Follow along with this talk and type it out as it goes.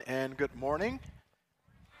and good morning.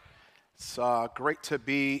 It's great to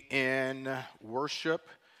be in worship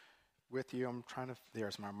with you.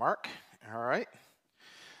 There's my mark. All right.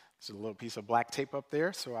 There's a little piece of black tape up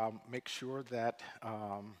there, so I'll make sure that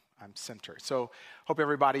I'm centered. So hope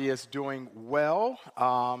everybody is doing well.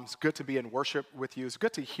 It's good to be in worship with you. It's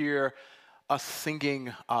good to hear us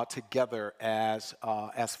singing together as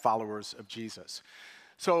followers of Jesus.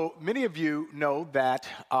 So many of you know that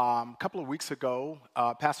a couple of weeks ago,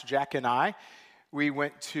 Pastor Jack and I, we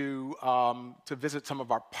went to visit some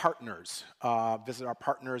of our partners,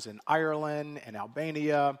 in Ireland and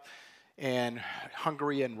Albania and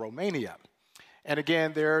Hungary and Romania. And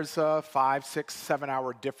again, there's a 5, 6, 7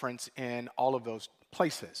 hour difference in all of those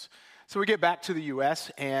places. So we get back to the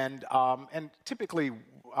U.S. and typically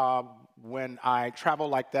when I travel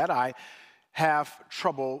like that, I have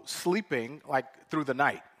trouble sleeping like through the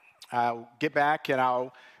night. I'll get back and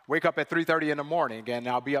I'll wake up at 3:30 in the morning and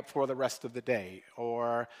I'll be up for the rest of the day.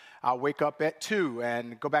 Or I'll wake up at 2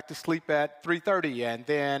 and go back to sleep at 3:30 and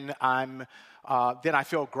then I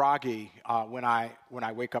feel groggy when I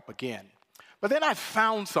wake up again. But then I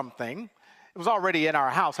found something. It was already in our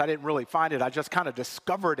house. I didn't really find it. I just kind of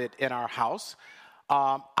discovered it in our house.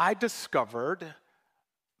 I discovered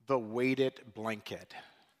the weighted blanket.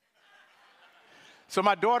 So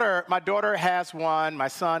my daughter has one, my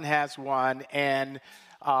son has one, and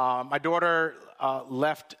my daughter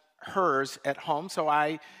left hers at home, so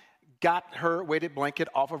I got her weighted blanket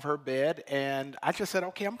off of her bed, and I just said,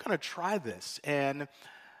 okay, I'm going to try this. And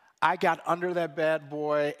I got under that bad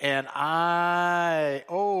boy, and I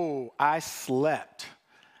slept.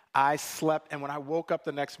 I slept, and when I woke up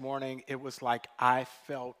the next morning, it was like I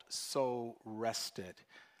felt so rested.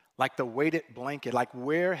 Like the weighted blanket, like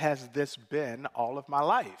where has this been all of my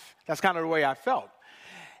life? That's kind of the way I felt.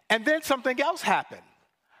 And then something else happened.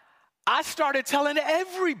 I started telling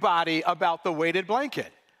everybody about the weighted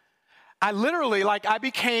blanket. I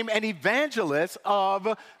became an evangelist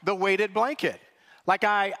of the weighted blanket. Like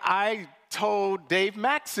I told Dave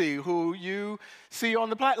Maxey, who you see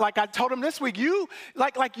on the platform, like I told him this week, you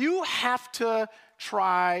have to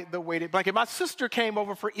try the weighted blanket. My sister came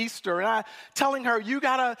over for Easter, and I telling her, you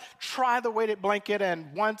gotta try the weighted blanket.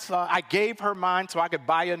 And once I gave her mine so I could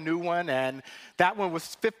buy a new one, and that one was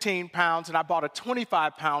 15 pounds, and I bought a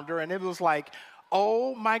 25-pounder, and it was like,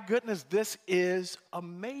 oh my goodness, this is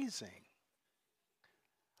amazing.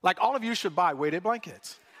 Like all of you should buy weighted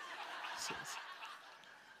blankets.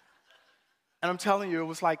 And I'm telling you,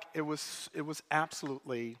 it was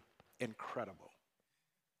absolutely incredible.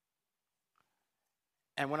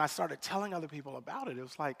 And when I started telling other people about it, it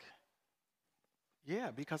was like,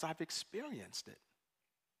 yeah, because I've experienced it.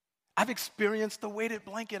 I've experienced the weighted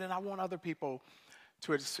blanket, and I want other people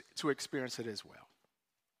to experience it as well.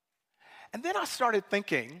 And then I started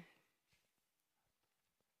thinking,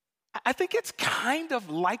 I think it's kind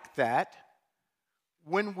of like that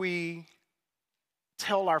when we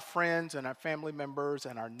tell our friends and our family members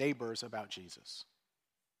and our neighbors about Jesus.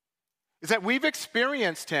 Is that we've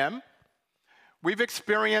experienced him. We've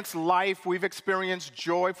experienced life. We've experienced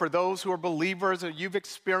joy. For those who are believers, you've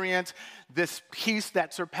experienced this peace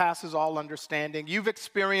that surpasses all understanding. You've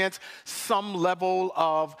experienced some level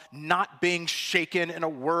of not being shaken in a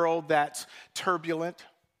world that's turbulent,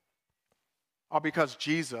 all because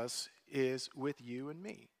Jesus is with you and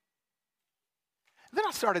me. Then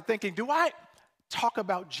I started thinking, do I talk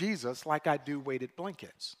about Jesus like I do weighted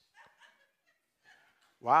blankets?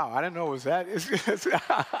 Wow, I didn't know it was that.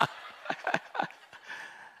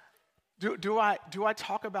 Do I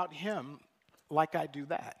talk about him like I do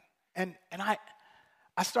that? And I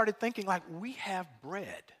started thinking, like, we have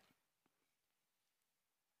bread.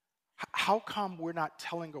 How come we're not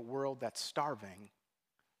telling a world that's starving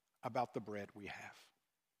about the bread we have?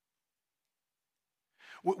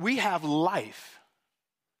 We have life.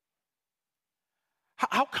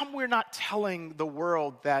 How come we're not telling the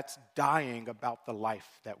world that's dying about the life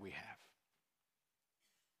that we have?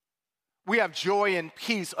 We have joy and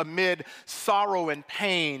peace amid sorrow and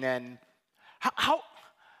pain. And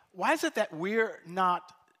why is it that we're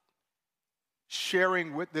not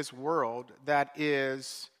sharing with this world that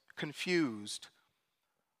is confused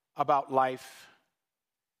about life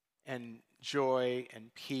and joy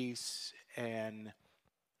and peace and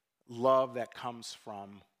love that comes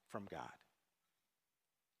from God?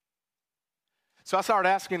 So I started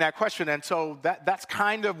asking that question, and so that's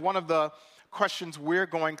kind of one of the questions we're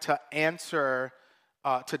going to answer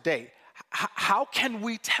today. How can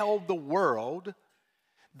we tell the world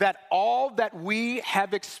that all that we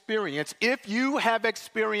have experienced, if you have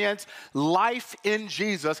experienced life in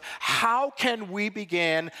Jesus, how can we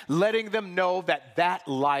begin letting them know that that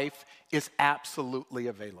life is absolutely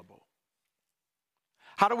available?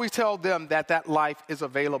 How do we tell them that that life is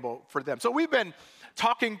available for them? So we've been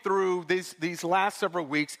talking through these last several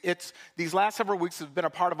weeks. These last several weeks have been a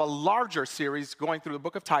part of a larger series going through the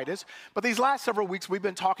book of Titus. But these last several weeks, we've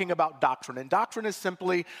been talking about doctrine. And doctrine is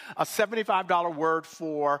simply a $75 word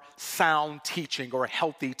for sound teaching or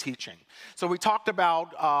healthy teaching. So we talked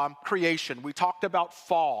about creation. We talked about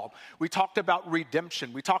fall. We talked about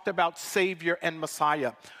redemption. We talked about Savior and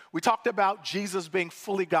Messiah. We talked about Jesus being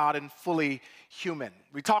fully God and fully human.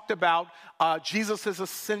 We talked about Jesus'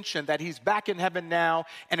 ascension, that he's back in heaven now,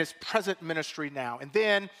 and his present ministry now. And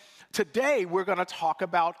then today we're going to talk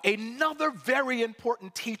about another very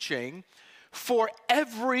important teaching for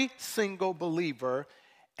every single believer,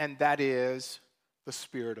 and that is the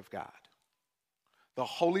Spirit of God. The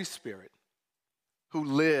Holy Spirit who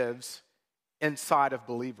lives inside of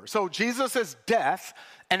believers. So Jesus' death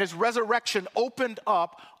and his resurrection opened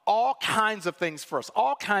up all kinds of things for us,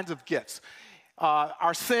 all kinds of gifts.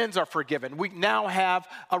 Our sins are forgiven. We now have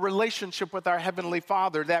a relationship with our Heavenly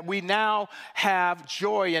Father, that we now have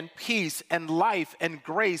joy and peace and life and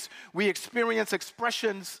grace. We experience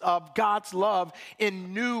expressions of God's love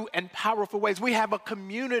in new and powerful ways. We have a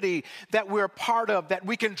community that we're part of, that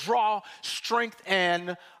we can draw strength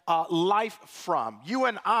and life from. You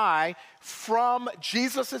and I, from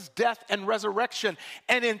Jesus' death and resurrection,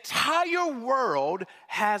 an entire world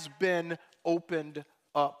has been opened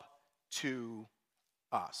up to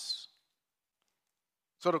us.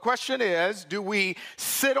 So the question is, do we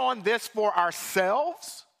sit on this for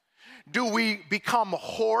ourselves? Do we become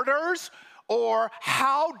hoarders? Or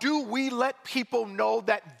how do we let people know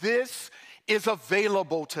that this is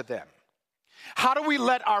available to them? How do we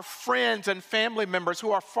let our friends and family members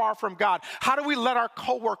who are far from God, how do we let our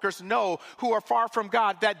coworkers know who are far from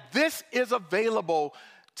God that this is available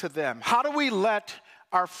to them? How do we let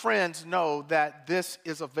our friends know that this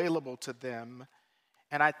is available to them?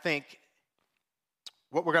 And I think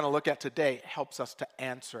what we're going to look at today helps us to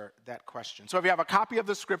answer that question. So if you have a copy of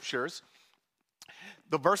the scriptures,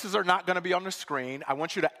 the verses are not going to be on the screen. I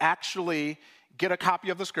want you to actually get a copy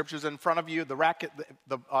of the scriptures in front of you.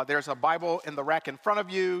 There's a Bible in the rack in front of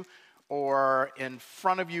you, or in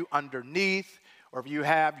front of you underneath, or if you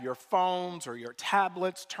have your phones or your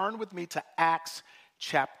tablets, turn with me to Acts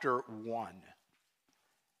chapter 1.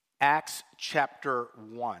 Acts chapter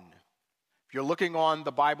 1. If you're looking on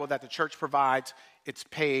the Bible that the church provides, it's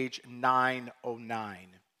page 909.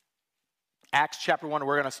 Acts chapter 1,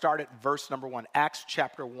 we're going to start at verse number 1. Acts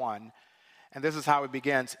chapter 1, and this is how it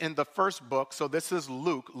begins. In the first book, so this is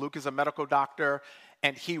Luke. Luke is a medical doctor,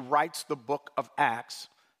 and he writes the book of Acts.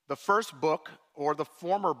 The first book, or the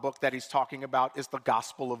former book that he's talking about, is the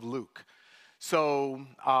Gospel of Luke. So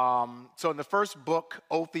in the first book,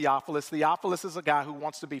 O Theophilus, Theophilus is a guy who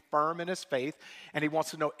wants to be firm in his faith, and he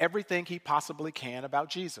wants to know everything he possibly can about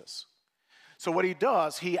Jesus. So what he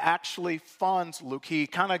does, he actually funds Luke. He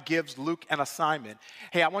kind of gives Luke an assignment.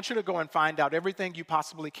 Hey, I want you to go and find out everything you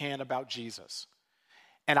possibly can about Jesus,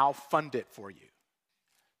 and I'll fund it for you.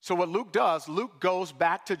 So what Luke does, Luke goes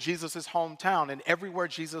back to Jesus' hometown, and everywhere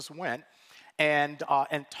Jesus went, and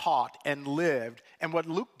taught and lived. And what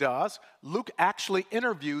Luke does, Luke actually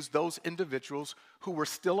interviews those individuals who were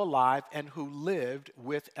still alive and who lived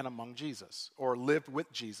with and among Jesus, or lived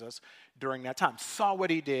with Jesus during that time, saw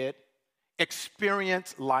what he did,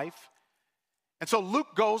 experienced life. And so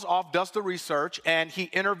Luke goes off, does the research, and he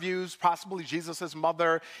interviews possibly Jesus'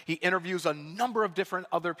 mother. He interviews a number of different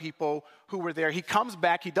other people who were there. He comes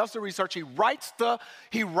back, he does the research, he writes up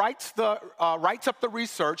the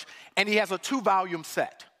research, and he has a 2-volume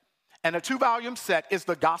set. And a 2-volume set is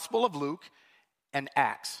the Gospel of Luke and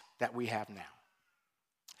Acts that we have now.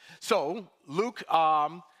 So Luke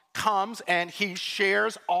comes and he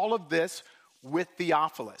shares all of this with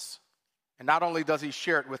Theophilus. And not only does he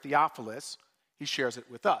share it with Theophilus, he shares it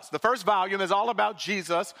with us. The first volume is all about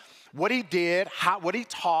Jesus, what he did, what he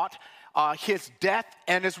taught, his death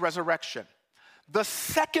and his resurrection. The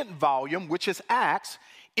second volume, which is Acts,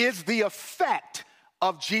 is the effect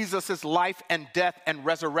of Jesus' life and death and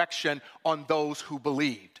resurrection on those who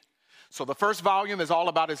believed. So the first volume is all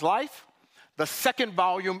about his life. The second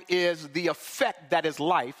volume is the effect that his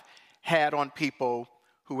life had on people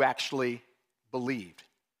who actually believed.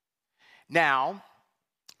 Now,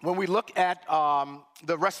 when we look at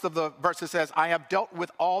the rest of the verse, it says, I have dealt with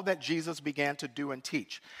all that Jesus began to do and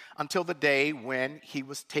teach until the day when he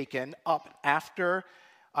was taken up. After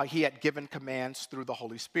he had given commands through the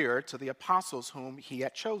Holy Spirit to the apostles whom he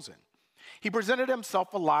had chosen. He presented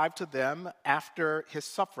himself alive to them after his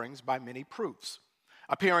sufferings by many proofs,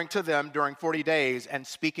 appearing to them during 40 days and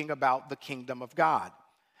speaking about the kingdom of God.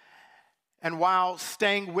 And while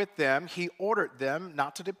staying with them, he ordered them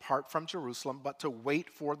not to depart from Jerusalem, but to wait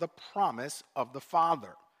for the promise of the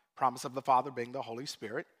Father being the Holy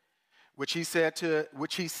Spirit, which he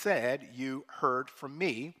said, you heard from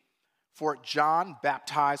me. For John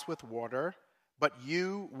baptized with water, but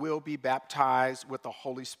you will be baptized with the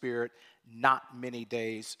Holy Spirit not many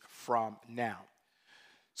days from now.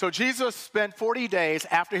 So Jesus spent 40 days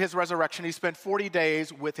after his resurrection. He spent 40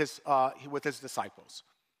 days with his disciples.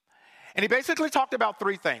 And he basically talked about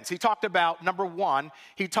three things. He talked about, number one,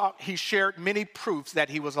 he shared many proofs that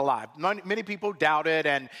he was alive. Many people doubted,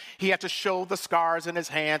 and he had to show the scars in his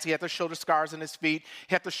hands. He had to show the scars in his feet.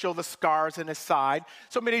 He had to show the scars in his side.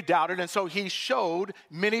 So many doubted, and so he showed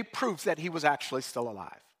many proofs that he was actually still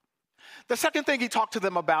alive. The second thing he talked to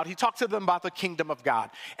them about the kingdom of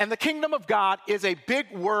God. And the kingdom of God is a big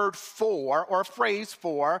word for, or a phrase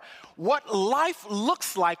for, what life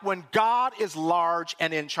looks like when God is large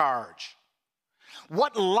and in charge.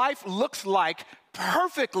 What life looks like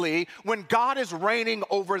perfectly when God is reigning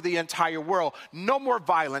over the entire world. No more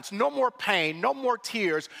violence, no more pain, no more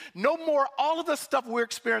tears, no more all of the stuff we're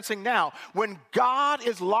experiencing now. When God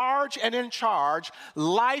is large and in charge,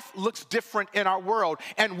 life looks different in our world.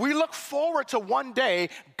 And we look forward to one day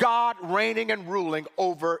God reigning and ruling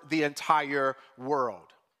over the entire world.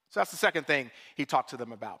 So that's the second thing he talked to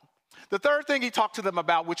them about. The third thing he talked to them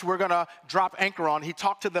about, which we're going to drop anchor on, he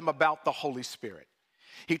talked to them about the Holy Spirit.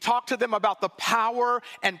 He talked to them about the power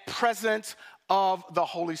and presence of the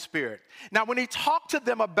Holy Spirit. Now, when he talked to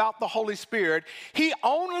them about the Holy Spirit, he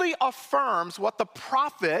only affirms what the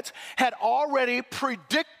prophet had already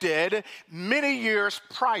predicted many years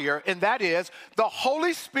prior, and that is the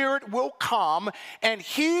Holy Spirit will come and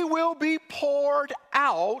he will be poured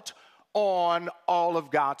out on all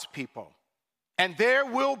of God's people. And there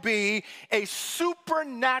will be a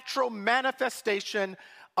supernatural manifestation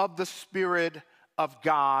of the Spirit of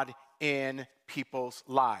God in people's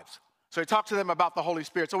lives. So he talked to them about the Holy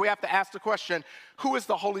Spirit. So we have to ask the question, who is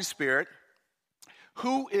the Holy Spirit?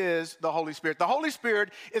 Who is the Holy Spirit? The Holy Spirit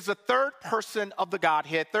is the third person of the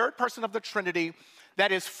Godhead, third person of the Trinity,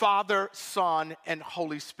 that is Father, Son, and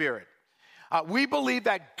Holy Spirit. We believe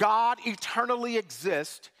that God eternally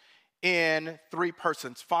exists in three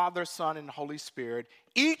persons, Father, Son, and Holy Spirit.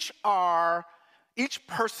 Each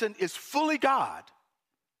person is fully God.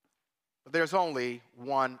 But there's only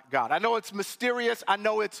one God. I know it's mysterious. I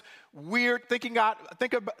know it's weird thinking about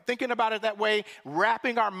it that way,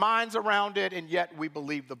 wrapping our minds around it, and yet we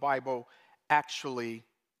believe the Bible actually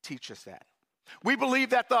teaches that. We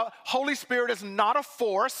believe that the Holy Spirit is not a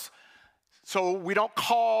force, so we don't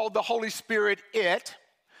call the Holy Spirit it.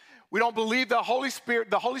 We don't believe the Holy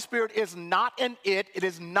Spirit is not an it. It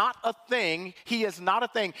is not a thing. He is not a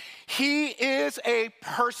thing. He is a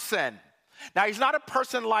person. Now, he's not a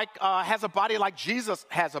person has a body like Jesus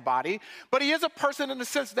has a body, but he is a person in the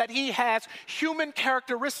sense that he has human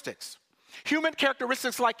characteristics. Human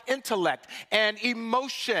characteristics like intellect and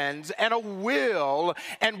emotions and a will,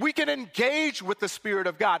 and we can engage with the Spirit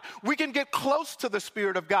of God. We can get close to the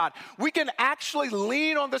Spirit of God. We can actually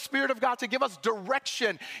lean on the Spirit of God to give us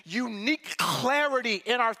direction, unique clarity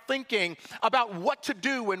in our thinking about what to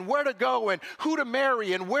do and where to go and who to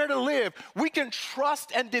marry and where to live. We can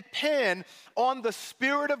trust and depend on the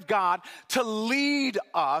Spirit of God to lead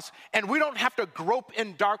us, and we don't have to grope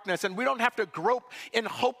in darkness and we don't have to grope in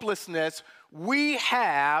hopelessness. We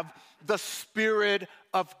have the Spirit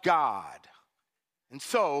of God. And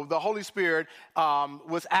so the Holy Spirit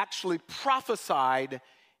was actually prophesied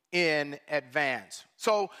in advance.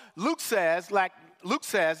 So Luke says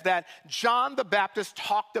that John the Baptist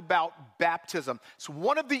talked about baptism. It's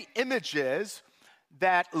one of the images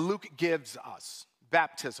that Luke gives us,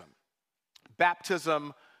 baptism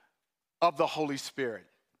of the Holy Spirit.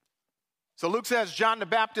 So Luke says John the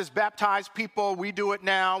Baptist baptized people. We do it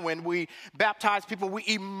now. When we baptize people, we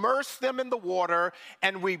immerse them in the water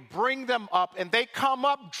and we bring them up, and they come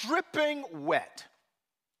up dripping wet.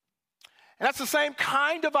 And that's the same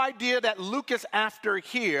kind of idea that Luke is after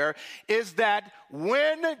here, is that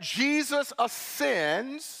when Jesus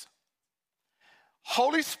ascends,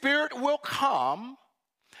 Holy Spirit will come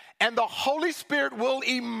and the Holy Spirit will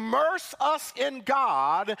immerse us in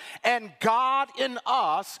God and God in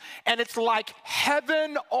us, and it's like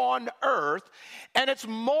heaven on earth, and it's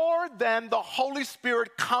more than the Holy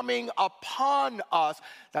Spirit coming upon us.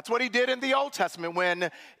 That's what he did in the Old Testament when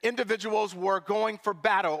individuals were going for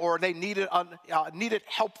battle or they needed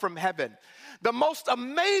help from heaven. The most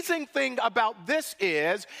amazing thing about this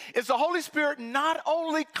is the Holy Spirit not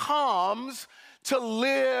only comes to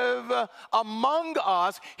live among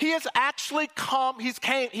us, he has actually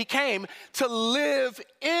he came to live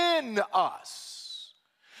in us.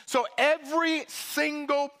 So every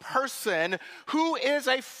single person who is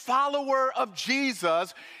a follower of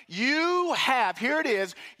Jesus, you have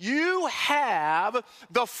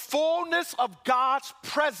the fullness of God's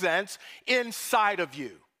presence inside of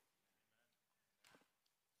you.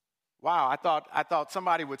 Wow, I thought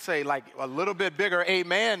somebody would say like a little bit bigger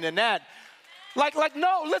amen than that. Like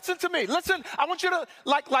no, listen to me. Listen, I want you to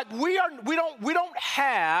we don't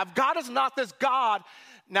have, God is not this God.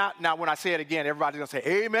 Now when I say it again, everybody's gonna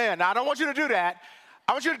say amen. Now I don't want you to do that.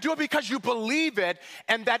 I want you to do it because you believe it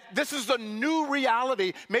and that this is a new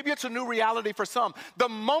reality. Maybe it's a new reality for some. The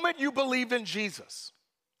moment you believed in Jesus,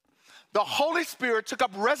 the Holy Spirit took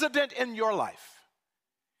up residence in your life.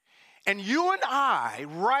 And you and I,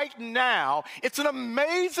 right now, it's an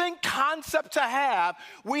amazing concept to have.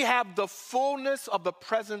 We have the fullness of the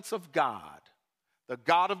presence of God, the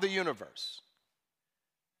God of the universe,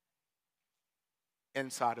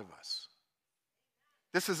 inside of us.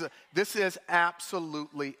 This is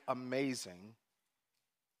absolutely amazing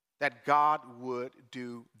that God would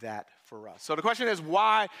do that for us. So the question is,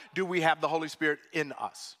 why do we have the Holy Spirit in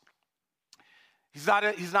us? He's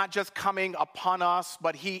not just coming upon us,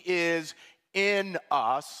 but he is in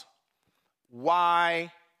us.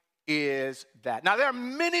 Why is that? Now, there are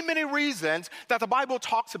many, many reasons that the Bible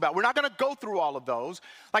talks about. We're not going to go through all of those.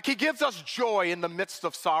 Like he gives us joy in the midst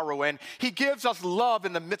of sorrow, and he gives us love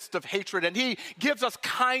in the midst of hatred, and he gives us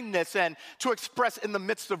kindness and to express in the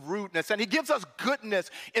midst of rudeness, and he gives us goodness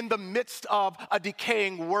in the midst of a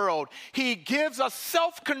decaying world. He gives us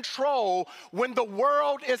self-control when the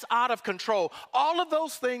world is out of control. All of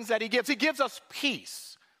those things that he gives us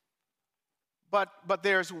peace. But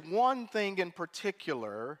there's one thing in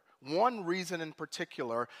particular, one reason in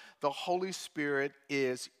particular, the Holy Spirit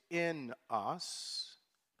is in us.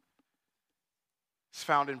 It's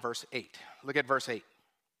found in verse 8. Look at verse 8.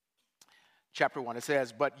 Chapter 1, it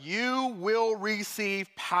says, "But you will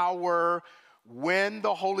receive power when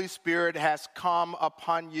the Holy Spirit has come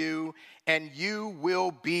upon you, and you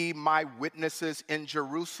will be my witnesses in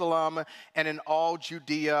Jerusalem and in all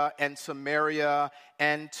Judea and Samaria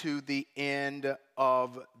and to the end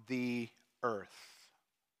of the earth."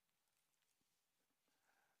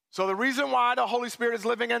 So the reason why the Holy Spirit is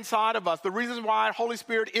living inside of us, the reason why the Holy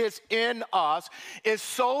Spirit is in us is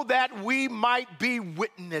so that we might be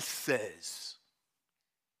witnesses.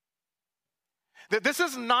 That this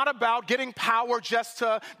is not about getting power just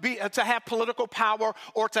to have political power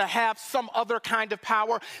or to have some other kind of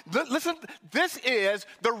power. Listen, this is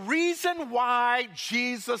the reason why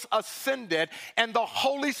Jesus ascended and the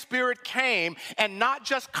Holy Spirit came, and not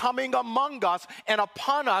just coming among us and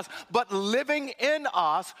upon us, but living in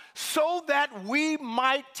us so that we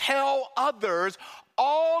might tell others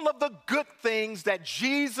all of the good things that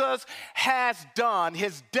Jesus has done,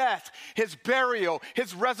 his death, his burial,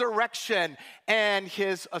 his resurrection, and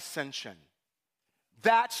his ascension.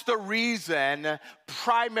 That's the reason,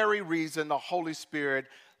 primary reason, the Holy Spirit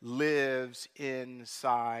lives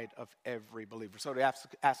inside of every believer. So to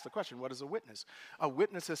ask the question, what is a witness? A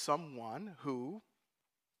witness is someone who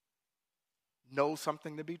knows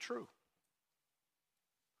something to be true.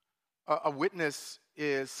 A witness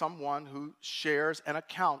is someone who shares an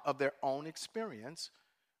account of their own experience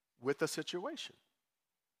with a situation.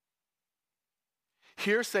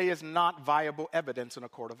 Hearsay is not viable evidence in a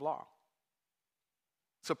court of law.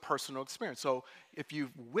 It's a personal experience. So if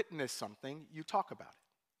you've witnessed something, you talk about it.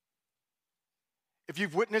 If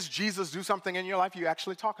you've witnessed Jesus do something in your life, you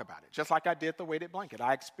actually talk about it. Just like I did the weighted blanket.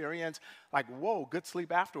 I experienced good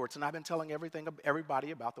sleep afterwards, and I've been telling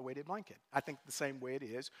everybody about the weighted blanket. I think the same way it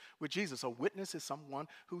is with Jesus. A witness is someone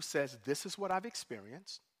who says, this is what I've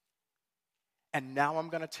experienced, and now I'm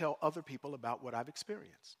going to tell other people about what I've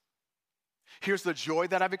experienced. Here's the joy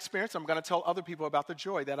that I've experienced. I'm going to tell other people about the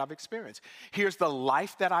joy that I've experienced. Here's the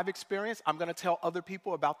life that I've experienced. I'm going to tell other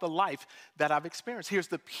people about the life that I've experienced. Here's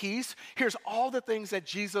the peace. Here's all the things that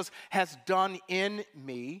Jesus has done in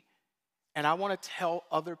me, and I want to tell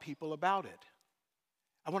other people about it.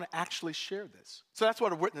 I want to actually share this. So that's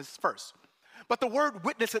what a witness is first. But the word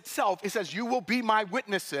witness itself, it says, you will be my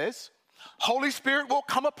witnesses. Holy Spirit will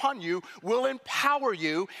come upon you, will empower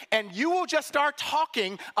you, and you will just start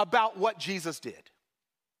talking about what Jesus did.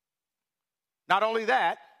 Not only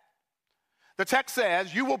that, the text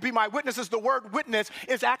says, you will be my witnesses. The word witness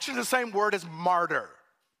is actually the same word as martyr,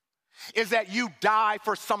 is that you die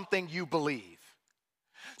for something you believe.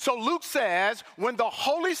 So Luke says, when the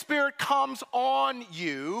Holy Spirit comes on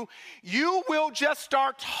you, you will just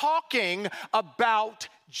start talking about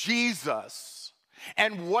Jesus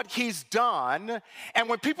and what he's done. And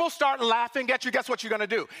when people start laughing at you, guess what you're going to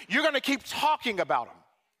do? You're going to keep talking about him.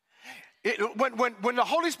 When the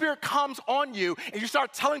Holy Spirit comes on you and you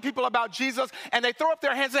start telling people about Jesus and they throw up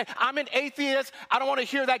their hands and say, I'm an atheist, I don't want to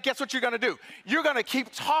hear that, guess what you're going to do? You're going to keep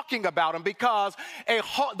talking about him because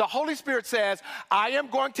the Holy Spirit says, I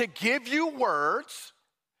am going to give you words,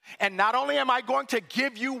 and not only am I going to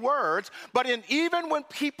give you words, but even when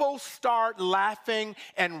people start laughing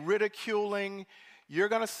and ridiculing, you're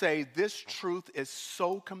going to say, this truth is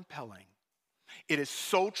so compelling. It is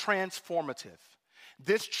so transformative.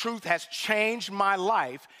 This truth has changed my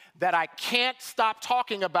life that I can't stop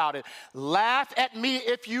talking about it. Laugh at me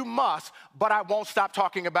if you must, but I won't stop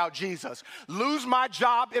talking about Jesus. Lose my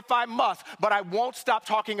job if I must, but I won't stop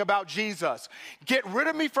talking about Jesus. Get rid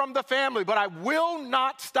of me from the family, but I will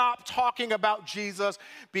not stop talking about Jesus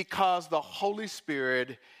because the Holy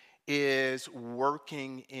Spirit is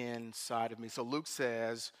working inside of me. So Luke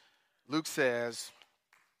says,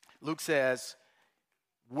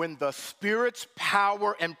 when the Spirit's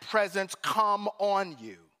power and presence come on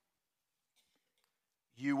you,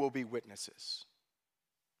 you will be witnesses.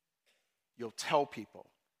 You'll tell people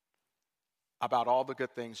about all the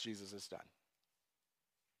good things Jesus has done.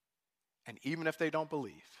 And even if they don't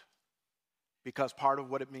believe, because part of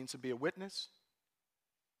what it means to be a witness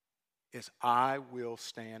is I will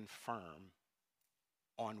stand firm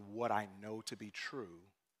on what I know to be true,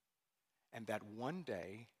 and that one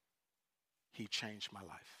day he changed my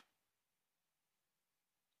life.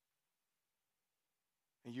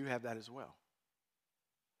 And you have that as well.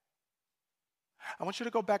 I want you to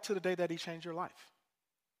go back to the day that he changed your life.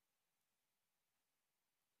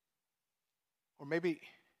 Or maybe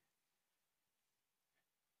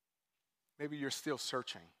you're still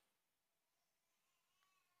searching.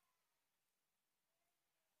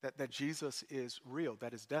 That Jesus is real,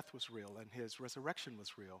 that his death was real, and his resurrection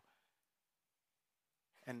was real.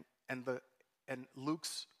 And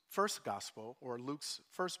Luke's first gospel, or Luke's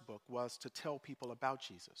first book, was to tell people about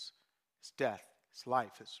Jesus, his death, his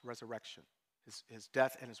life, his resurrection, his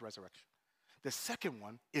death and his resurrection. The second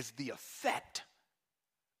one is the effect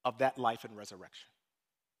of that life and resurrection.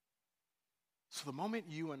 So the moment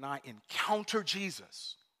you and I encounter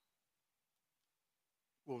Jesus,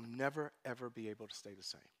 we'll never, ever be able to stay the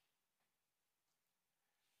same.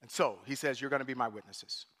 And so he says, you're going to be my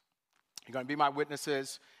witnesses. You're going to be my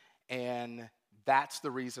witnesses, and that's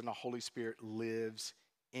the reason the Holy Spirit lives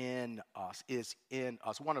in us, is in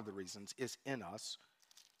us. One of the reasons is in us,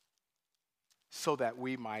 so that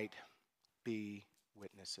we might be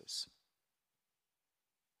witnesses.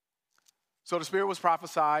 So the Spirit was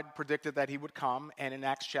prophesied, predicted that he would come, and in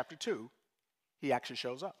Acts chapter 2, he actually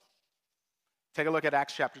shows up. Take a look at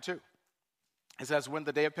Acts chapter 2. It says, when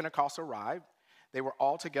the day of Pentecost arrived, they were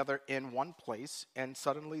all together in one place, and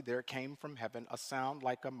suddenly there came from heaven a sound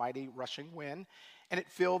like a mighty rushing wind, and it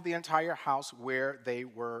filled the entire house where they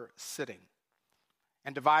were sitting.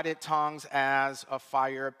 And divided tongues as of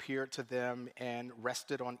fire appeared to them and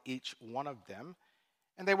rested on each one of them.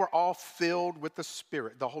 And they were all filled with the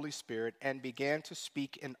Spirit, the Holy Spirit, and began to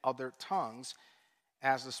speak in other tongues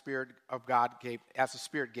as the Spirit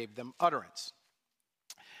gave them utterance.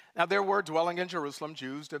 Now there were dwelling in Jerusalem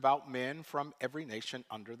Jews, devout men from every nation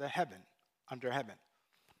under heaven.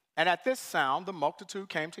 And at this sound the multitude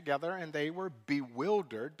came together, and they were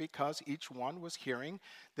bewildered because each one was hearing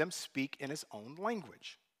them speak in his own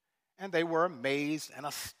language. And they were amazed and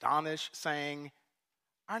astonished, saying,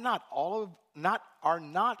 Are not all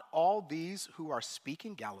these who are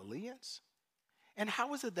speaking Galileans? And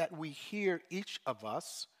how is it that we hear each of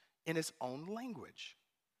us in his own language?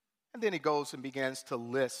 And then he goes and begins to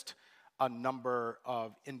list a number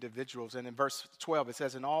of individuals. And in verse 12, it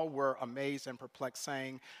says, and all were amazed and perplexed,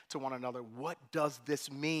 saying to one another, what does this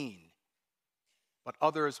mean? But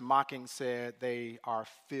others mocking said, they are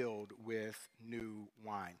filled with new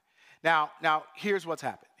wine. Now here's what's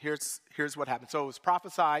happened. Here's what happened. So it was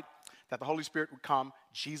prophesied that the Holy Spirit would come.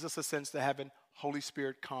 Jesus ascends to heaven. Holy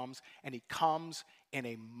Spirit comes, and he comes in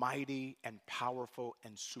a mighty and powerful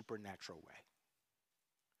and supernatural way.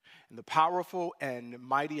 In the powerful and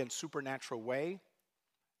mighty and supernatural way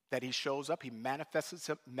that he shows up, he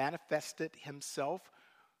manifested himself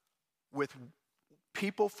with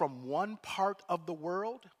people from one part of the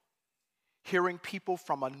world, hearing people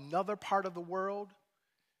from another part of the world,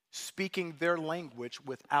 speaking their language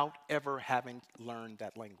without ever having learned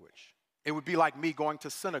that language. It would be like me going to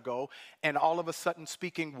Senegal and all of a sudden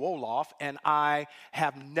speaking Wolof, and I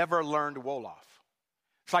have never learned Wolof.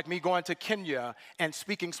 It's like me going to Kenya and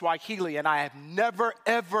speaking Swahili, and I have never,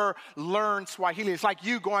 ever learned Swahili. It's like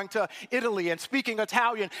you going to Italy and speaking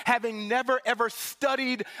Italian, having never, ever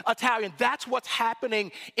studied Italian. That's what's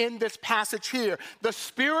happening in this passage here. The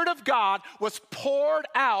Spirit of God was poured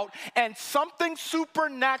out, and something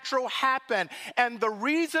supernatural happened. And the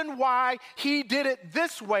reason why he did it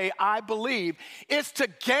this way, I believe, is to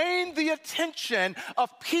gain the attention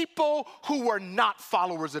of people who were not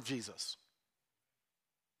followers of Jesus.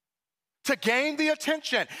 To gain the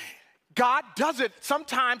attention. God does it.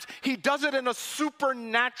 Sometimes he does it in a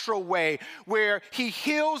supernatural way where he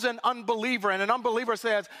heals an unbeliever, and an unbeliever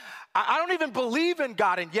says, I don't even believe in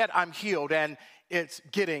God, and yet I'm healed, and it's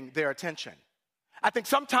getting their attention. I think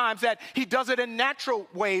sometimes that he does it in natural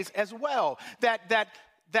ways as well, that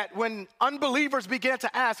when unbelievers begin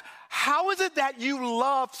to ask, how is it that you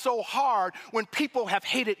love so hard when people have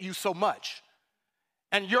hated you so much?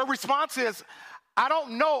 And your response is, I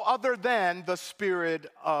don't know other than the Spirit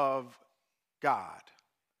of God.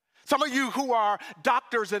 Some of you who are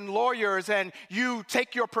doctors and lawyers, and you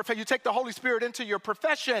take the Holy Spirit into your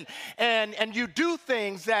profession, and you do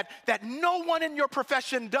things that no one in your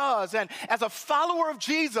profession does. And as a follower of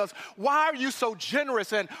Jesus, why are you so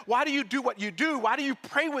generous? And why do you do what you do? Why do you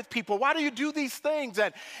pray with people? Why do you do these things?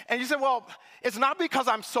 And you say, well, it's not because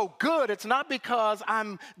I'm so good. It's not because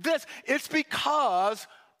I'm this. It's because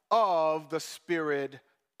of the Spirit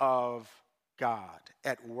of God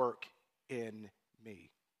at work in me.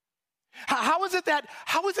 How is it that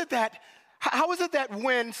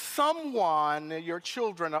when someone, your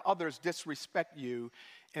children or others, disrespect you,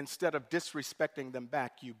 instead of disrespecting them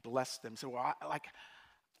back, you bless them? So,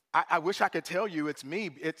 I wish I could tell you it's me.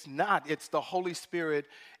 It's not. It's the Holy Spirit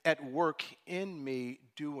at work in me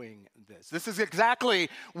doing this. This is exactly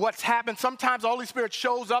what's happened. Sometimes the Holy Spirit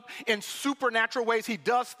shows up in supernatural ways. He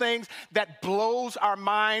does things that blows our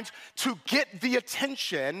minds to get the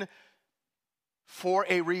attention for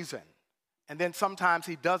a reason. And then sometimes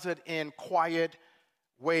he does it in quiet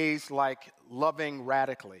ways, like loving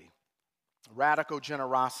radically, radical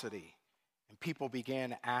generosity. And people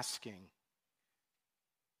began asking.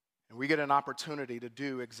 And we get an opportunity to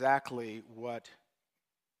do exactly what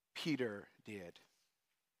Peter did.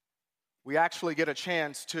 We actually get a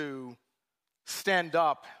chance to stand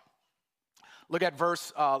up. Look at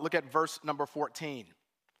verse number 14.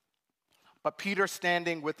 But Peter,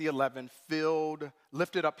 standing with the 11,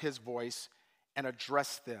 lifted up his voice and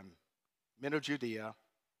addressed them, men of Judea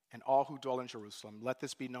and all who dwell in Jerusalem, let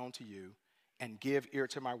this be known to you, and give ear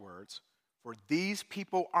to my words. For these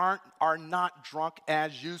people are not drunk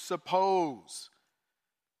as you suppose,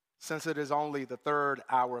 since it is only the third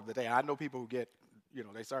hour of the day. I know people who get,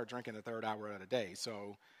 they start drinking the third hour of the day.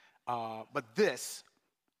 So, but this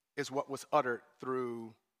is what was uttered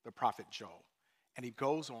through the prophet Joel. And he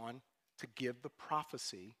goes on to give the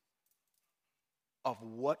prophecy of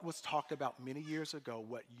what was talked about many years ago,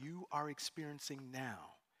 what you are experiencing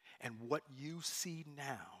now, and what you see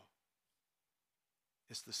now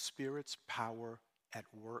is the Spirit's power at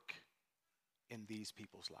work in these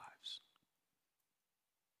people's lives.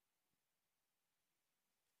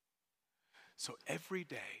 So every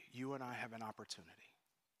day, you and I have an opportunity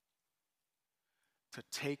to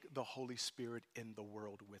take the Holy Spirit in the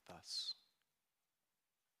world with us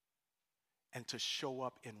and to show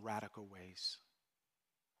up in radical ways.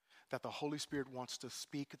 That the Holy Spirit wants to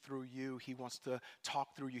speak through you. He wants to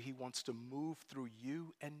talk through you. He wants to move through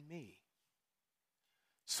you and me.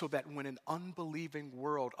 So that when an unbelieving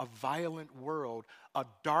world, a violent world, a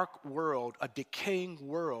dark world, a decaying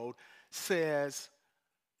world says,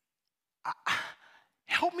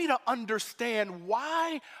 help me to understand,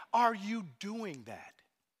 why are you doing that?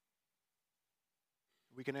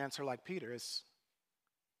 We can answer like Peter, it's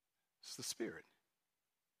the Spirit.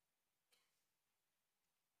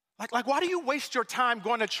 Like, why do you waste your time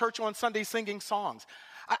going to church on Sunday singing songs?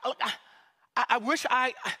 I wish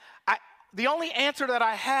the only answer that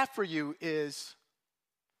I have for you is,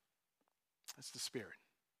 it's the Spirit.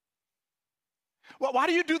 Well, why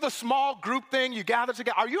do you do the small group thing? You gather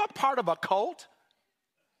together. Are you a part of a cult?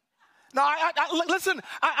 No, listen,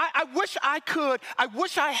 I wish I could. I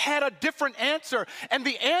wish I had a different answer. And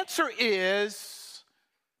the answer is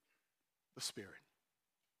the Spirit.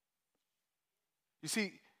 You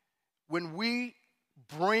see, when we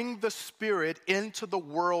bring the Spirit into the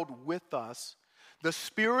world with us, The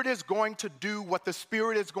Spirit is going to do what the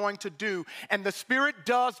Spirit is going to do. And the Spirit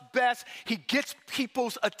does best. He gets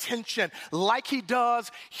people's attention like he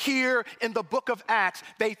does here in the book of Acts.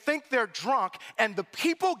 They think they're drunk, and the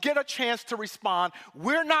people get a chance to respond.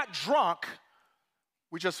 We're not drunk.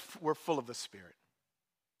 We're full of the Spirit.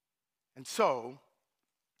 And so,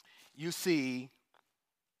 you see,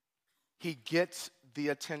 he gets the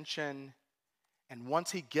attention, and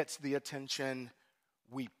once he gets the attention,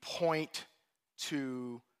 we point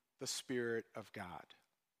to the Spirit of God.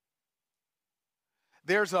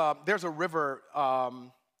 There's a river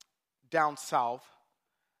down south,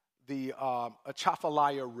 the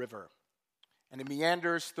Atchafalaya River, and it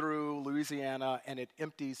meanders through Louisiana and it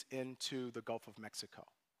empties into the Gulf of Mexico.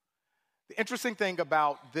 The interesting thing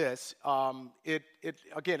about this,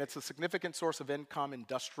 it's a significant source of income,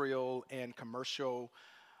 industrial and commercial.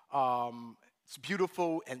 It's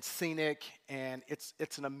beautiful and scenic, and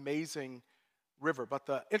it's an amazing river. But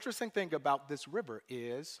the interesting thing about this river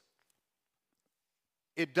is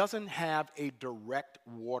it doesn't have a direct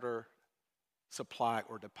water supply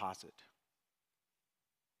or deposit.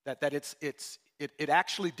 It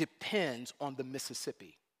actually depends on the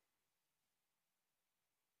Mississippi.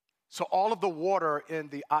 So all of the water in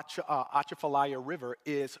the Atchafalaya River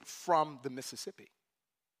is from the Mississippi.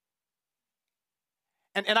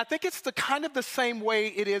 And I think it's the kind of the same way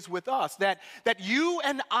it is with us, that you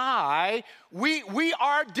and I, we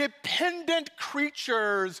are dependent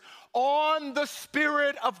creatures on the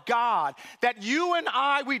Spirit of God. That you and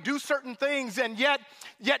I, we do certain things, and yet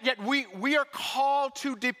we are called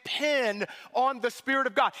to depend on the Spirit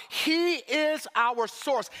of God. He is our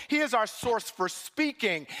source. He is our source for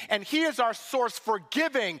speaking, and He is our source for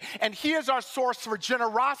giving, and He is our source for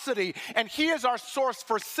generosity, and He is our source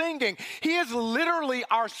for singing. He is literally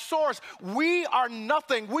our source. We are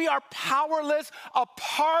nothing. We are powerless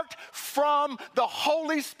apart from the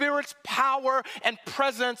Holy Spirit's power and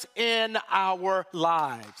presence in our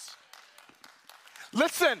lives.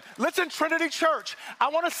 Listen, Trinity Church, I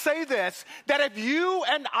want to say this, that if you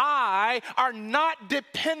and I are not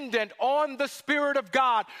dependent on the Spirit of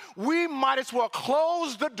God, we might as well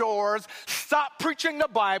close the doors, stop preaching the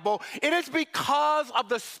Bible. It is because of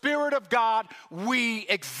the Spirit of God we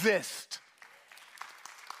exist.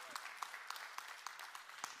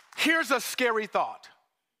 Here's a scary thought.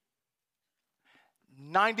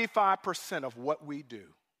 95% of what we do,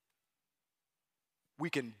 we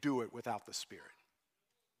can do it without the Spirit.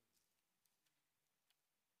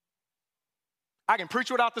 I can preach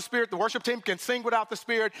without the Spirit. The worship team can sing without the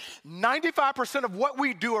Spirit. 95% of what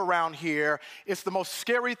we do around here is the most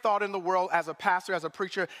scary thought in the world. As a pastor, as a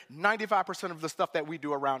preacher, 95% of the stuff that we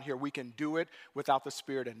do around here, we can do it without the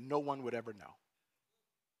Spirit, and no one would ever know.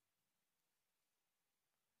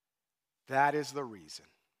 That is the reason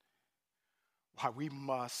why we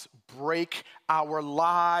must break our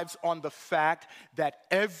lives on the fact that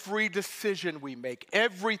every decision we make,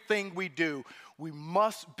 everything we do, we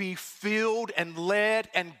must be filled and led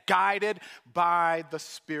and guided by the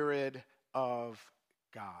Spirit of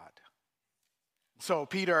God. So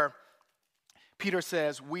Peter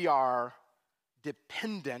says we are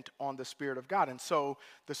dependent on the Spirit of God. And so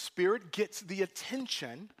the Spirit gets the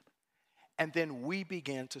attention, and then we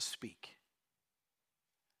begin to speak.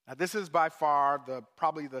 Now, this is by far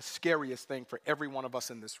probably the scariest thing for every one of us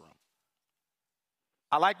in this room.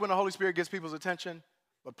 I like when the Holy Spirit gets people's attention,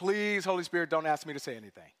 but please, Holy Spirit, don't ask me to say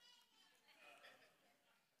anything.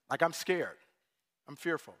 Like, I'm scared. I'm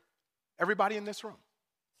fearful. Everybody in this room,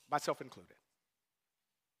 myself included.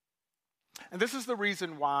 And this is the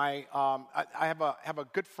reason why I have a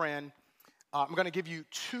good friend. I'm going to give you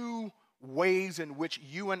two ways in which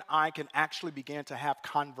you and I can actually begin to have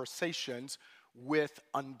conversations with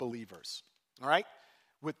unbelievers, all right?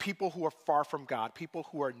 With people who are far from God, people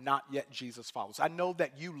who are not yet Jesus followers. I know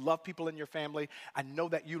that you love people in your family. I know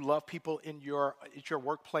that you love people in at your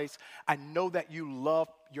workplace. I know that you love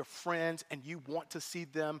your friends and you want to see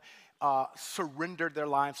them surrender their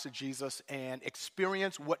lives to Jesus and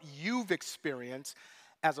experience what you've experienced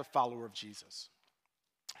as a follower of Jesus.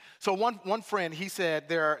 So one friend, he said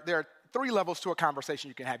there are three levels to a conversation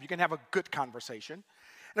you can have. You can have a good conversation.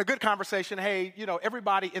 And a good conversation, hey,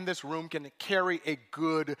 everybody in this room can carry a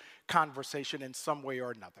good conversation in some way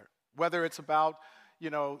or another. Whether it's about,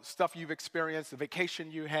 stuff you've experienced, the vacation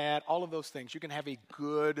you had, all of those things. You can have a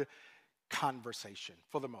good conversation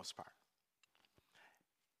for the most part.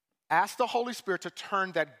 Ask the Holy Spirit to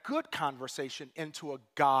turn that good conversation into a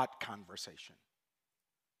God conversation.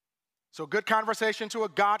 So good conversation to a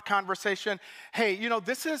God conversation. Hey,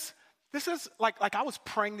 this is like I was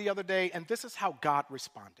praying the other day, and this is how God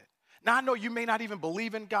responded. Now, I know you may not even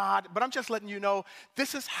believe in God, but I'm just letting you know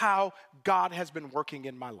this is how God has been working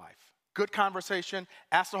in my life. Good conversation.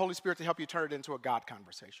 Ask the Holy Spirit to help you turn it into a God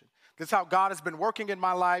conversation. This is how God has been working in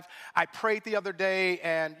my life. I prayed the other day,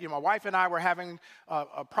 and my wife and I were having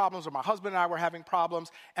problems, or my husband and I were having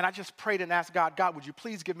problems, and I just prayed and asked God, would you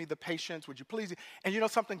please give me the patience? Would you please? And you know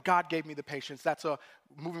something? God gave me the patience. That's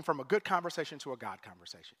moving from a good conversation to a God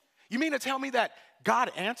conversation. You mean to tell me that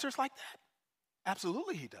God answers like that?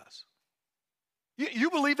 Absolutely, he does. You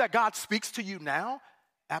believe that God speaks to you now?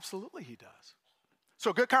 Absolutely, he does.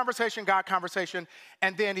 So good conversation, God conversation,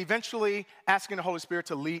 and then eventually asking the Holy Spirit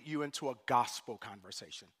to lead you into a gospel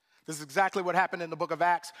conversation. This is exactly what happened in the book of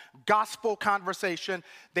Acts. Gospel conversation.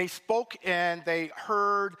 They spoke and they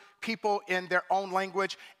heard people in their own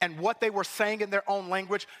language, and what they were saying in their own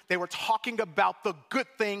language, they were talking about the good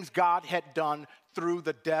things God had done through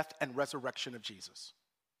the death and resurrection of Jesus.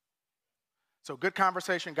 So good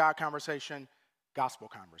conversation, God conversation, gospel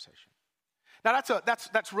conversation. Now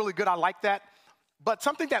that's really good. I like that. But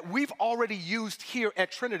something that we've already used here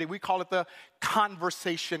at Trinity, we call it the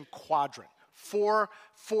conversation quadrant. Four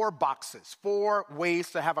boxes, 4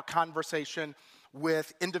 ways to have a conversation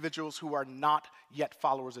with individuals who are not yet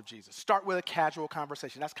followers of Jesus. Start with a casual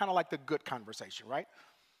conversation. That's kind of like the good conversation, right?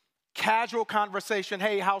 Casual conversation.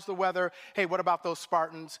 Hey, how's the weather? Hey, what about those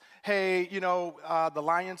Spartans? Hey, the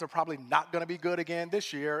Lions are probably not going to be good again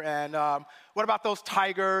this year. And what about those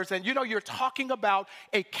Tigers? And you're talking about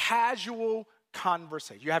a casual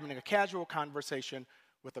conversation. You're having a casual conversation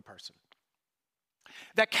with a person.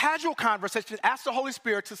 That casual conversation, ask the Holy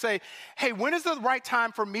Spirit to say, hey, when is the right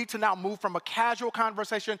time for me to now move from a casual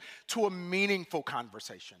conversation to a meaningful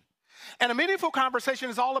conversation? And a meaningful conversation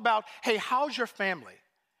is all about, hey, how's your family?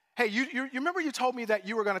 Hey, you remember you told me that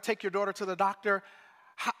you were going to take your daughter to the doctor?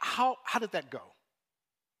 How did that go?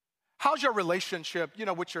 How's your relationship,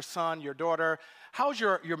 with your son, your daughter? How's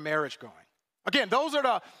your marriage going? Again, those are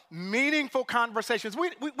the meaningful conversations.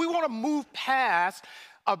 We want to move past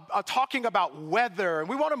talking about weather, and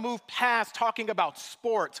we want to move past talking about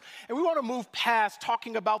sports, and we want to move past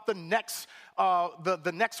talking about the next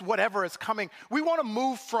whatever is coming. We want to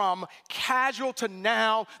move from casual to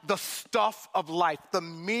now the stuff of life, the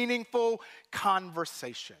meaningful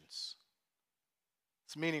conversations.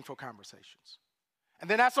 It's meaningful conversations. And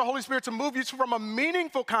then ask the Holy Spirit to move you from a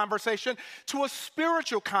meaningful conversation to a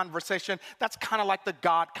spiritual conversation. That's kind of like the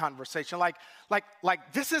God conversation. Like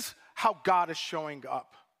this is how God is showing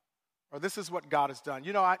up. Or this is what God has done.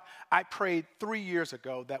 I prayed 3 years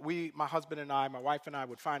ago that my husband and I, my wife and I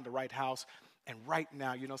would find the right house. And right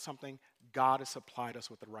now, something? God has supplied us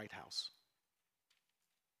with the right house.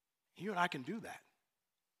 You and I can do that.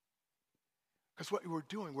 Because what we're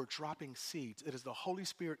doing, we're dropping seeds. It is the Holy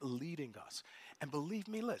Spirit leading us. And believe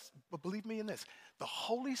me in this, the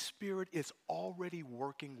Holy Spirit is already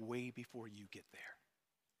working way before you get there.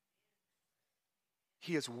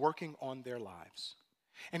 He is working on their lives.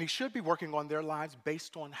 And he should be working on their lives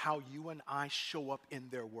based on how you and I show up in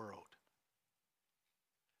their world.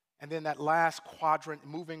 And then that last quadrant,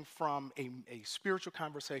 moving from a spiritual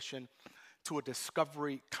conversation to a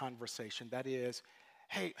discovery conversation. That is,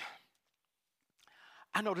 hey,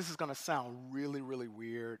 I know this is going to sound really, really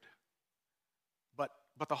weird,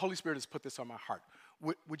 but the Holy Spirit has put this on my heart.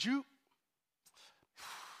 Would you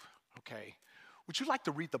like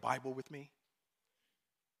to read the Bible with me?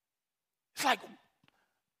 It's like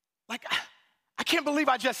I can't believe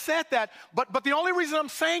I just said that, but the only reason I'm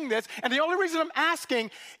saying this and the only reason I'm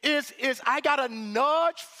asking is I got a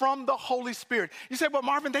nudge from the Holy Spirit. You say, but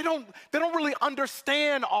Marvin, they don't really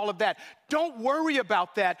understand all of that. Don't worry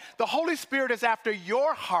about that. The Holy Spirit is after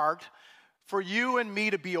your heart for you and me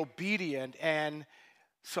to be obedient, and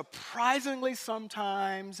surprisingly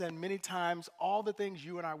sometimes and many times all the things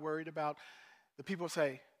you and I worried about, the people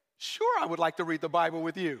say, sure, I would like to read the Bible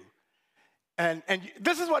with you. And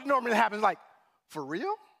this is what normally happens, like, for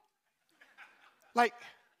real? Like,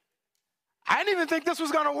 I didn't even think this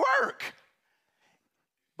was going to work.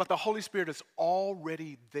 But the Holy Spirit is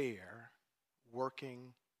already there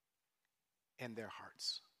working in their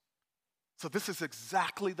hearts. So this is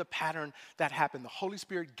exactly the pattern that happened. The Holy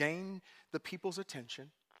Spirit gained the people's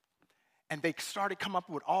attention, and they started coming up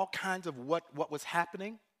with all kinds of what was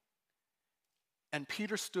happening. And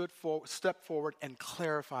Peter stepped forward and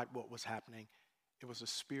clarified what was happening. It was the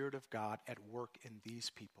Spirit of God at work in these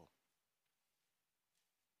people.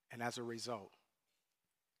 And as a result,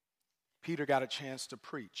 Peter got a chance to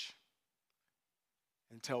preach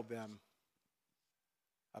and tell them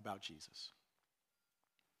about Jesus.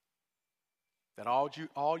 That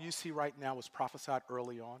all you see right now was prophesied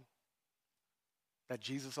early on, that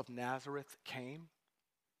Jesus of Nazareth came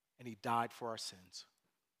and he died for our sins.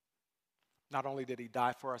 Not only did he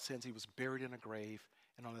die for our sins, he was buried in a grave,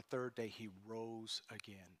 and on the third day he rose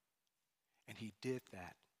again. And he did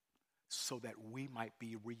that so that we might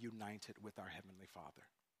be reunited with our Heavenly Father.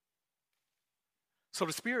 So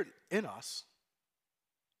the Spirit in us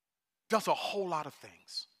does a whole lot of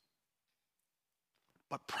things.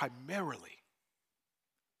 But primarily,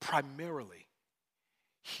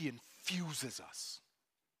 he infuses us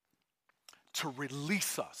to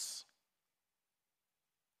release us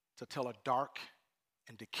to tell a dark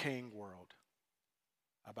and decaying world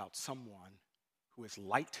about someone who is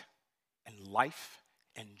light and life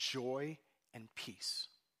and joy and peace.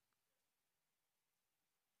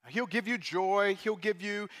 He'll give you joy, he'll give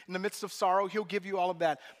you, in the midst of sorrow, he'll give you all of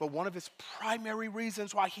that. But one of his primary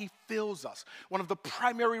reasons why he fills us, one of the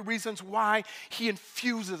primary reasons why he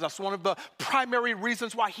infuses us, one of the primary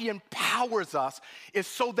reasons why he empowers us is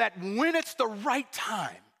so that when it's the right time,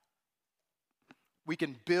 we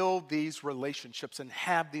can build these relationships and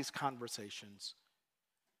have these conversations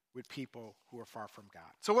with people who are far from God.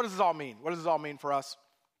 So what does this all mean? What does this all mean for us?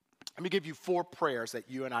 Let me give you 4 prayers that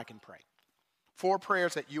you and I can pray. 4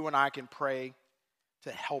 prayers that you and I can pray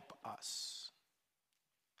to help us.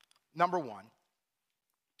 Number 1,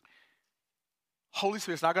 Holy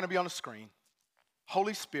Spirit, it's not going to be on the screen.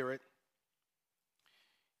 Holy Spirit,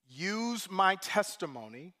 use my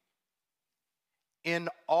testimony in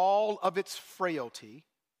all of its frailty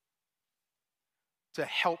to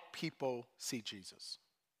help people see Jesus.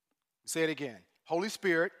 Say it again. Holy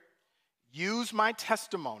Spirit, use my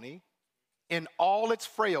testimony in all its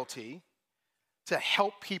frailty to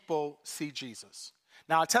help people see Jesus.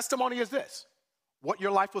 Now, a testimony is this: what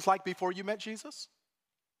your life was like before you met Jesus.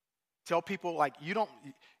 Tell people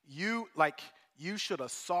you should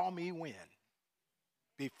have saw me when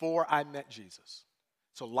before I met Jesus.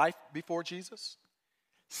 So life before Jesus.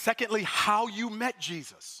 Secondly, how you met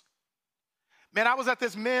Jesus. Man, I was at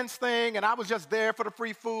this men's thing, and I was just there for the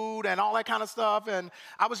free food and all that kind of stuff, and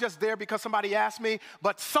I was just there because somebody asked me,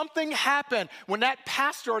 but something happened when that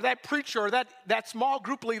pastor or that preacher or that small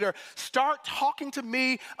group leader start talking to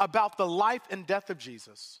me about the life and death of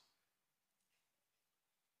Jesus.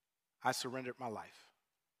 I surrendered my life.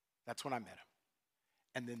 That's when I met him.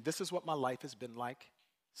 And then this is what my life has been like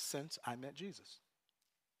since I met Jesus.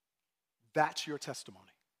 That's your testimony.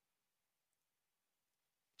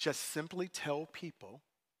 Just simply tell people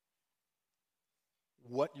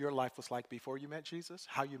what your life was like before you met Jesus,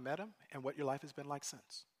 how you met him, and what your life has been like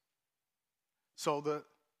since. So the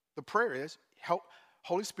prayer is, help,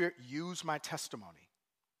 Holy Spirit, use my testimony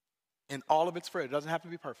in all of its fruit. It doesn't have to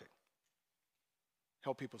be perfect.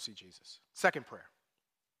 Help people see Jesus. Second prayer,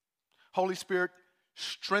 Holy Spirit,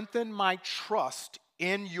 strengthen my trust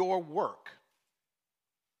in your work.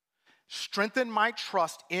 Strengthen my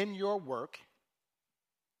trust in your work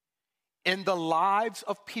in the lives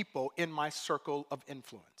of people in my circle of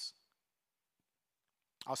influence.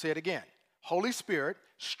 I'll say it again. Holy Spirit,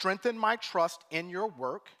 strengthen my trust in your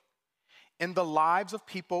work in the lives of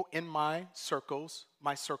people in my circle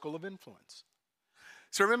of influence.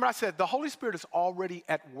 So remember I said the Holy Spirit is already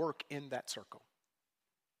at work in that circle.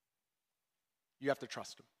 You have to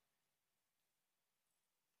trust him.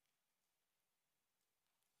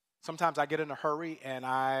 Sometimes I get in a hurry and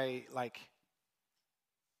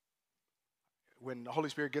when the Holy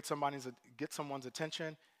Spirit gets someone's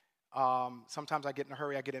attention, sometimes I get in a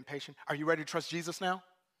hurry, I get impatient. Are you ready to trust Jesus now?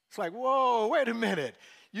 It's like, whoa, wait a minute.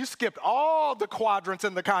 You skipped all the quadrants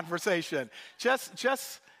in the conversation.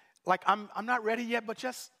 Just like I'm not ready yet, but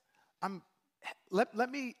let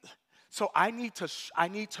me. So I need to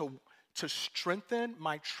strengthen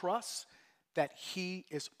my trust that he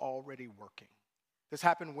is already working. This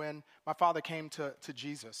happened when my father came to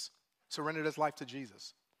Jesus, surrendered his life to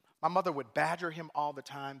Jesus. My mother would badger him all the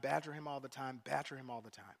time.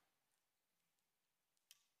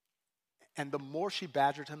 And the more she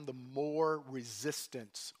badgered him, the more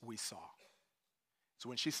resistance we saw. So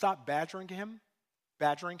when she stopped badgering him,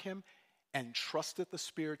 and trusted the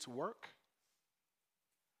Spirit's work,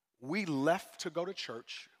 we left to go to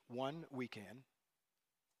church one weekend,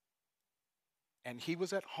 and he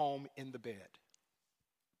was at home in the bed.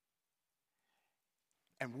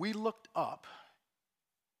 And we looked up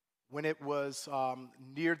when it was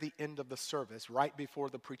near the end of the service, right before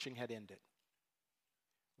the preaching had ended.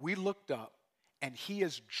 We looked up, and he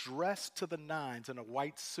is dressed to the nines in a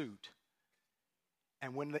white suit.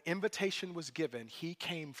 And when the invitation was given, he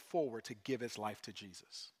came forward to give his life to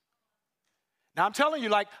Jesus. Now, I'm telling you,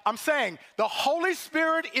 like I'm saying, the Holy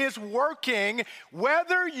Spirit is working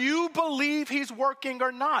whether you believe he's working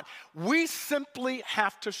or not. We simply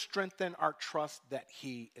have to strengthen our trust that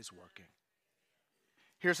he is working.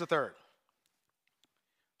 Here's the third.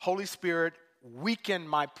 Holy Spirit, weaken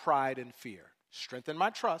my pride and fear. Strengthen my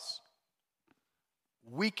trust.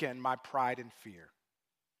 Weaken my pride and fear.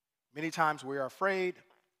 Many times we are afraid.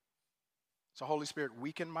 So Holy Spirit,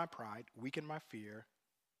 weaken my pride, weaken my fear.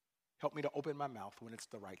 Help me to open my mouth when it's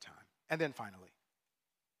the right time. And then finally,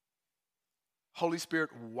 Holy Spirit,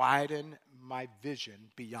 widen my vision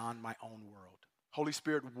beyond my own world. Holy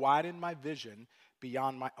Spirit, widen my vision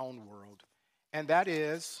beyond my own world. And that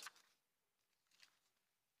is,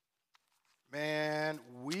 man,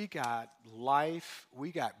 we got life,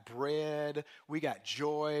 we got bread, we got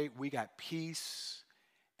joy, we got peace.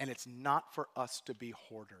 And it's not for us to be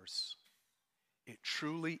hoarders. It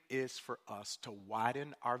truly is for us to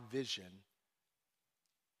widen our vision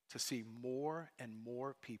to see more and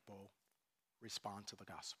more people respond to the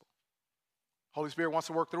gospel. Holy Spirit wants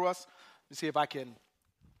to work through us. Let me see if I can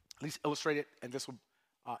at least illustrate it,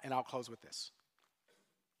 and I'll close with this.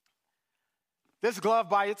 This glove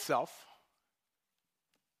by itself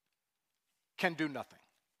can do nothing.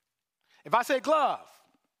 If I say glove,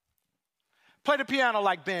 play the piano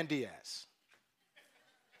like Ben Diaz.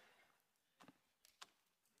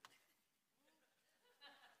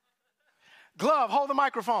 Glove, hold the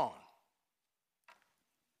microphone.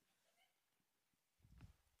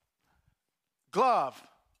 Glove,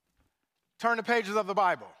 turn the pages of the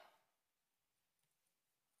Bible.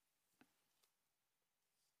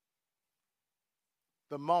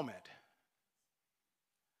 The moment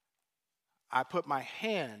I put my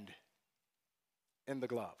hand in the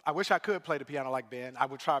glove. I wish I could play the piano like Ben. I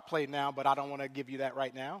would try to play now, but I don't want to give you that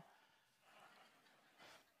right now.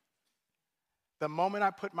 The moment I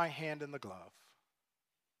put my hand in the glove,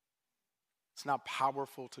 it's now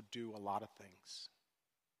powerful to do a lot of things.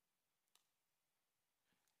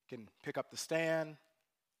 It can pick up the stand.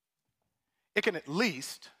 It can at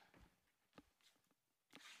least,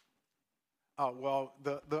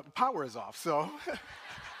 the power is off, so.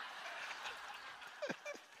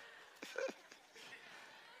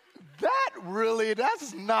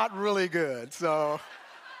 That's not really good, so.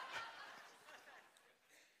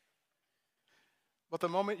 But the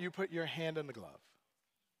moment you put your hand in the glove,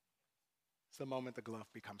 it's the moment the glove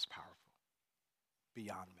becomes powerful,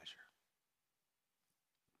 beyond measure.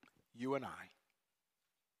 You and I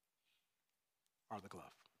are the glove.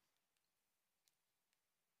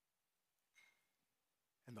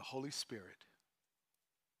 And the Holy Spirit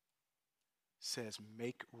says,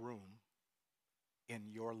 make room in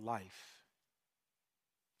your life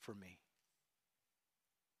for me.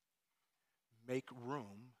 Make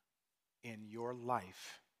room in your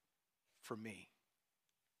life for me.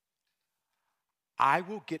 I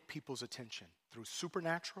will get people's attention through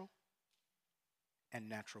supernatural and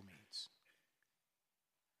natural means.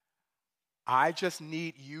 I just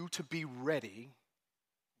need you to be ready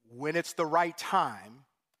when it's the right time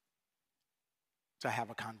to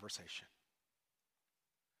have a conversation,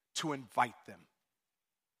 to invite them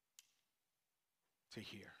to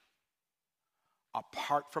hear.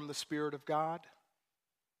 Apart from the Spirit of God,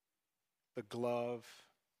 the glove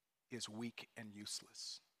is weak and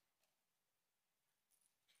useless.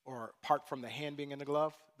 Or apart from the hand being in the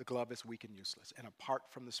glove is weak and useless. And apart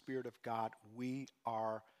from the Spirit of God, we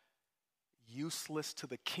are useless to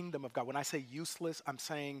the kingdom of God. When I say useless, I'm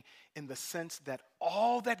saying in the sense that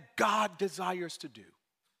all that God desires to do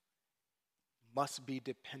must be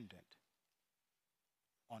dependent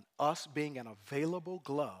on us being an available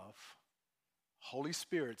glove. Holy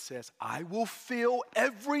Spirit says, I will fill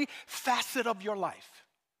every facet of your life.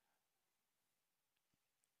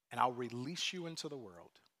 And I'll release you into the world.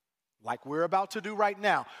 Like we're about to do right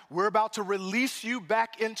now. We're about to release you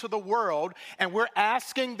back into the world, and we're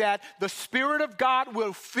asking that the Spirit of God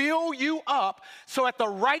will fill you up so at the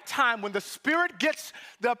right time, when the Spirit gets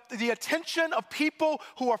the attention of people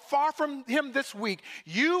who are far from Him this week,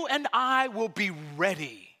 you and I will be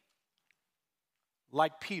ready,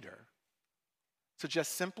 like Peter, to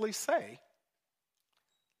just simply say,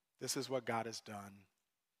 this is what God has done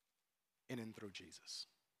in and through Jesus.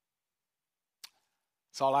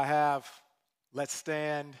 That's all I have. Let's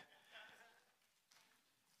stand.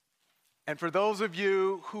 And for those of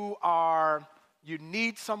you who you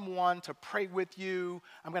need someone to pray with you,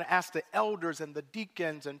 I'm going to ask the elders and the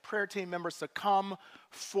deacons and prayer team members to come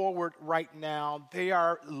forward right now. They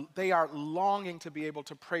are longing to be able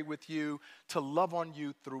to pray with you, to love on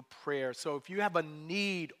you through prayer. So if you have a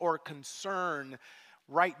need or a concern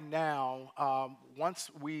right now,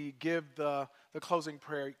 once we give the closing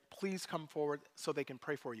prayer, please come forward so they can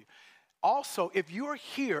pray for you. Also, if you're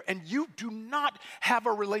here and you do not have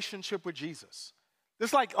a relationship with Jesus,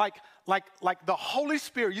 it's like the Holy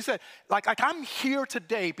Spirit, you said, like I'm here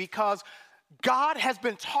today because God has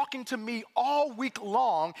been talking to me all week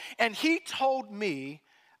long, and he told me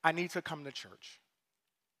I need to come to church.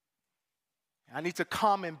 I need to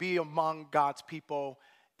come and be among God's people.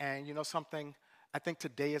 And you know something? I think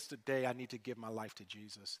today is the day I need to give my life to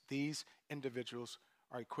Jesus. These individuals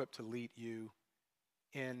are equipped to lead you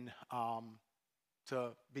in to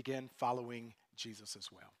begin following Jesus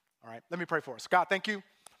as well. All right, let me pray for us. God, thank you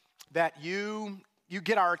that you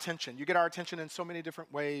get our attention. You get our attention in so many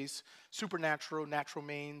different ways, supernatural, natural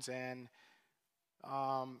means, and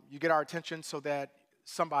you get our attention so that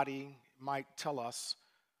somebody might tell us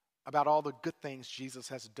about all the good things Jesus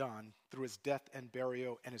has done through his death and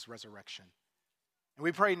burial and his resurrection. And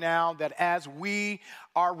we pray now that as we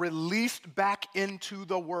are released back into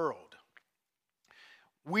the world,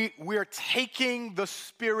 we're taking the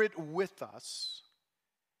Spirit with us.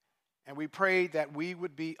 And we pray that we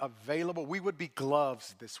would be available. We would be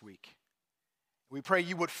gloves this week. We pray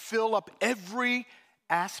you would fill up every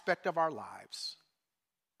aspect of our lives,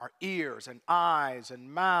 our ears and eyes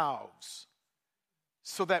and mouths,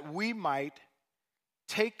 so that we might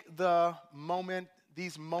take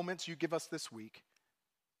these moments you give us this week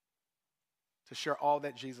to share all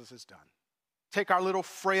that Jesus has done. Take our little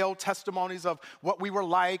frail testimonies of what we were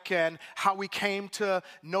like and how we came to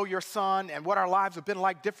know your son and what our lives have been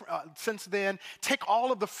like since then. Take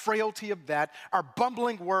all of the frailty of that, our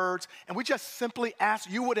bumbling words, and we just simply ask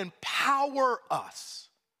you would empower us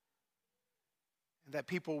and that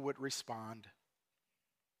people would respond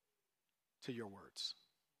to your words.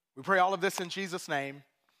 We pray all of this in Jesus' name.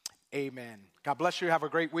 Amen. God bless you. Have a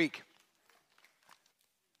great week.